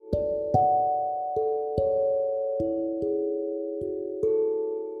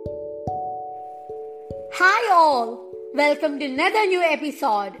Hi all! Welcome to another new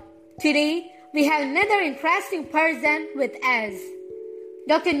episode. Today we have another interesting person with us,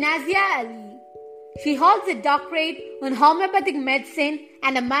 Dr. Nazia Ali. She holds a doctorate in homeopathic medicine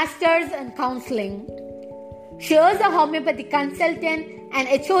and a master's in counseling. She is a homeopathic consultant and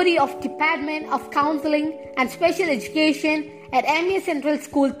HOD of Department of Counseling and Special Education at MA Central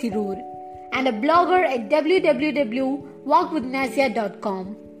School Tirur and a blogger at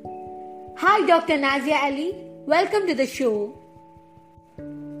www.walkwithnazia.com. Hi Dr. Nazia Ali, welcome to the show.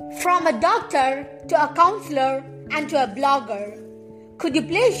 From a doctor to a counselor and to a blogger, could you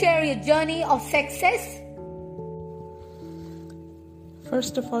please share your journey of success?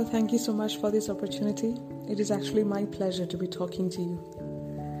 First of all, thank you so much for this opportunity. It is actually my pleasure to be talking to you.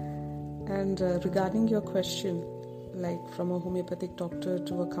 And regarding your question, like from a homeopathic doctor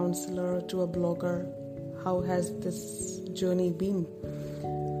to a counselor to a blogger, how has this journey been?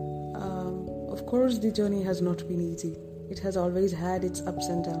 Of course, the journey has not been easy. It has always had its ups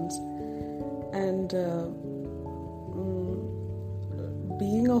and downs. And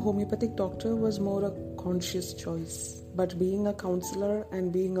being a homeopathic doctor was more a conscious choice. But being a counselor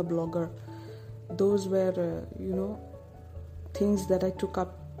and being a blogger, those were, things that I took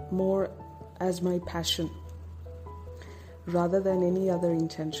up more as my passion rather than any other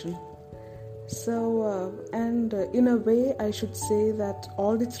intention. So, in a way, I should say that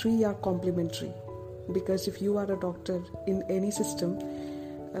all the three are complementary, because if you are a doctor in any system,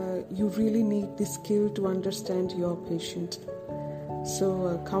 you really need the skill to understand your patient.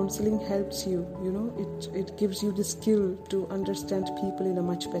 So, counseling helps you, it gives you the skill to understand people in a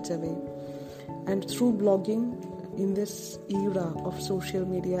much better way. And through blogging, in this era of social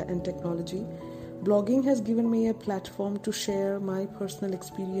media and technology, blogging has given me a platform to share my personal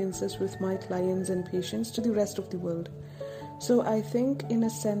experiences with my clients and patients to the rest of the world. So I think, in a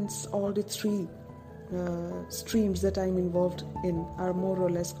sense, all the three streams that I'm involved in are more or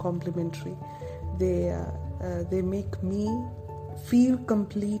less complementary. They make me feel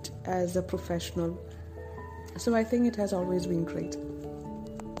complete as a professional. So I think it has always been great.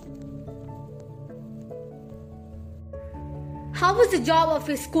 How was the job of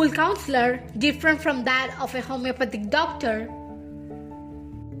a school counselor different from that of a homeopathic doctor?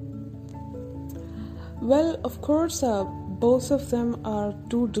 Well, of course, both of them are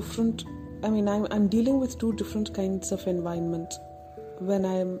two different. I'm dealing with two different kinds of environment when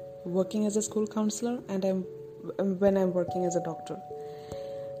I'm working as a school counselor and when I'm working as a doctor.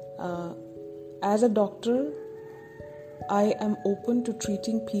 As a doctor, I am open to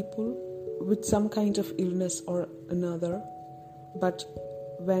treating people with some kind of illness or another. But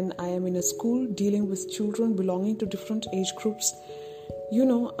when I am in a school dealing with children belonging to different age groups,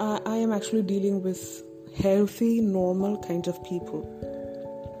 I am actually dealing with healthy, normal kind of people.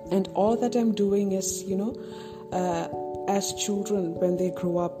 And all that I'm doing is, as children, when they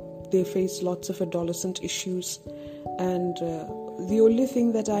grow up, they face lots of adolescent issues. And the only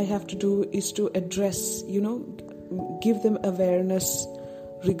thing that I have to do is to address, give them awareness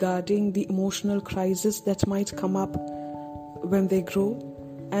regarding the emotional crisis that might come up when they grow,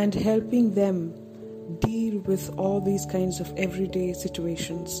 and helping them deal with all these kinds of everyday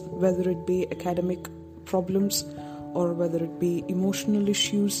situations, whether it be academic problems or whether it be emotional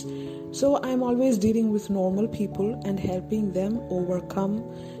issues. So I'm always dealing with normal people and helping them overcome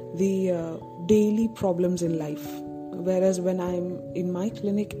the daily problems in life. Whereas when I'm in my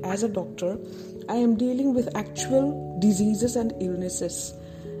clinic as a doctor, I am dealing with actual diseases and illnesses,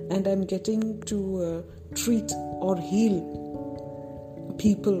 and I'm getting to treat or heal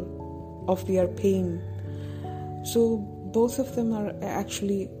people of their pain. So both of them are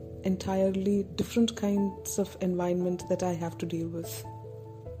actually entirely different kinds of environment that I have to deal with.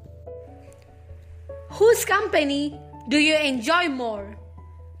 Whose company do you enjoy more?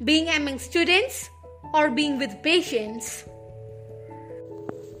 Being among students or being with patients?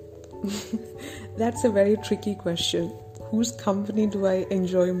 That's a very tricky question. Whose company do I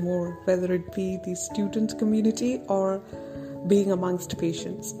enjoy more, whether it be the student community or being amongst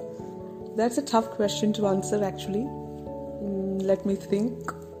patients? That's a tough question to answer, actually. Let me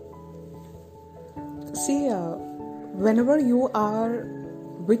think. See, whenever you are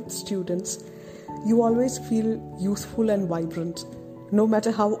with students, you always feel youthful and vibrant, no matter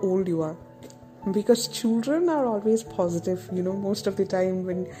how old you are. Because children are always positive, most of the time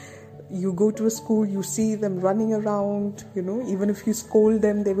when you go to a school, you see them running around, even if you scold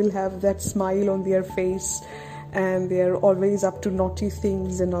them, they will have that smile on their face. And they are always up to naughty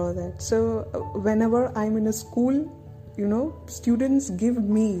things and all that. So whenever I'm in a school, students give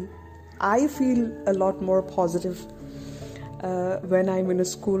me, I feel a lot more positive when I'm in a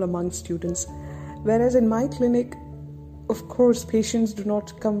school among students. Whereas in my clinic, of course, patients do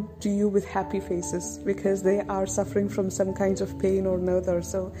not come to you with happy faces because they are suffering from some kinds of pain or another.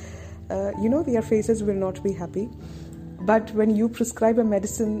 So, their faces will not be happy. But when you prescribe a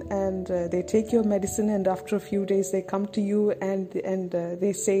medicine and they take your medicine, and after a few days they come to you and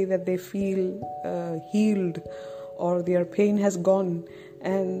they say that they feel healed or their pain has gone,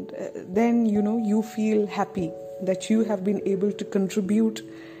 and then you feel happy that you have been able to contribute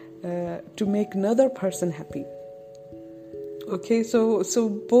to make another person happy. Okay, so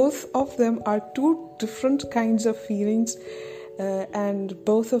both of them are two different kinds of feelings, and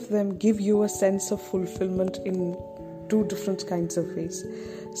both of them give you a sense of fulfillment in two different kinds of ways.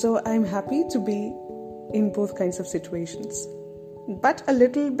 So I'm happy to be in both kinds of situations. But a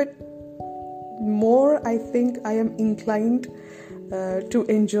little bit more, I think I am inclined to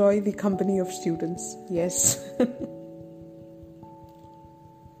enjoy the company of students. Yes.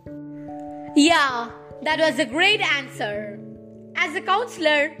 Yeah, that was a great answer. As a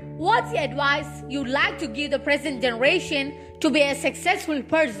counselor, what's the advice you'd like to give the present generation to be a successful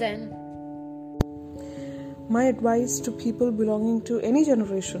person? My advice to people belonging to any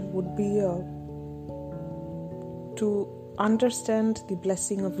generation would be to understand the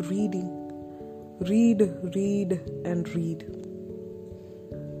blessing of reading. Read, and read.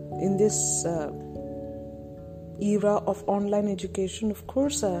 In this era of online education, of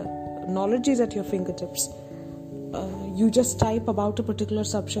course, knowledge is at your fingertips. You just type about a particular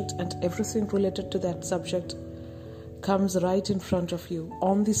subject and everything related to that subject comes right in front of you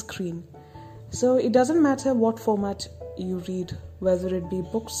on the screen. So it doesn't matter what format you read, whether it be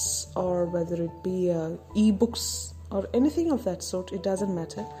books or whether it be e-books or anything of that sort, it doesn't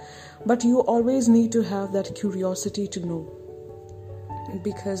matter. But you always need to have that curiosity to know.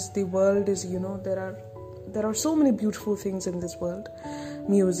 Because the world is, there are so many beautiful things in this world.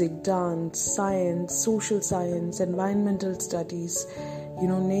 Music, dance, science, social science, environmental studies,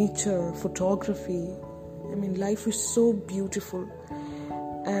 nature, photography. I mean, life is so beautiful.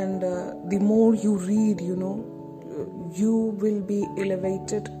 And the more you read, you will be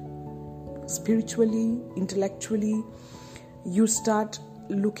elevated spiritually, intellectually. You start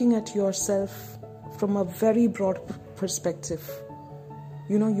looking at yourself from a very broad perspective.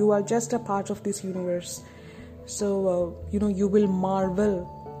 You are just a part of this universe. So, you will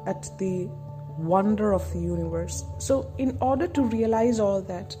marvel at the wonder of the universe. So, in order to realize all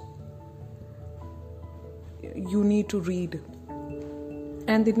that, you need to read.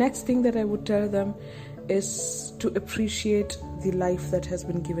 And the next thing that I would tell them is to appreciate the life that has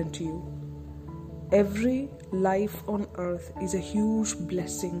been given to you. Every life on earth is a huge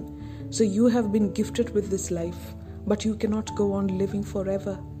blessing. So you have been gifted with this life, but you cannot go on living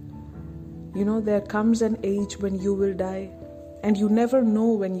forever. There comes an age when you will die, and you never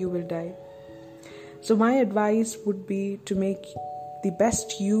know when you will die. So my advice would be to make the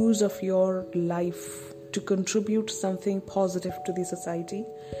best use of your life to contribute something positive to the society.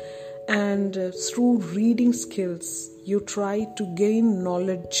 And through reading skills, you try to gain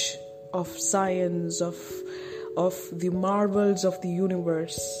knowledge of science, of the marvels of the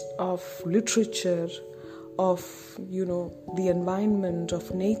universe, of literature, of the environment,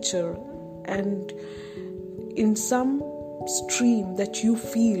 of nature, and in some stream that you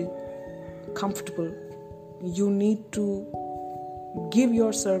feel comfortable, you need to give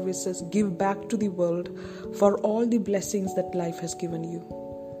your services, give back to the world for all the blessings that life has given you.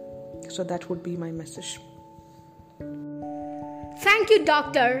 So that would be my message. Thank you,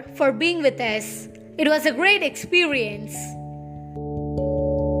 Doctor, for being with us. It was a great experience.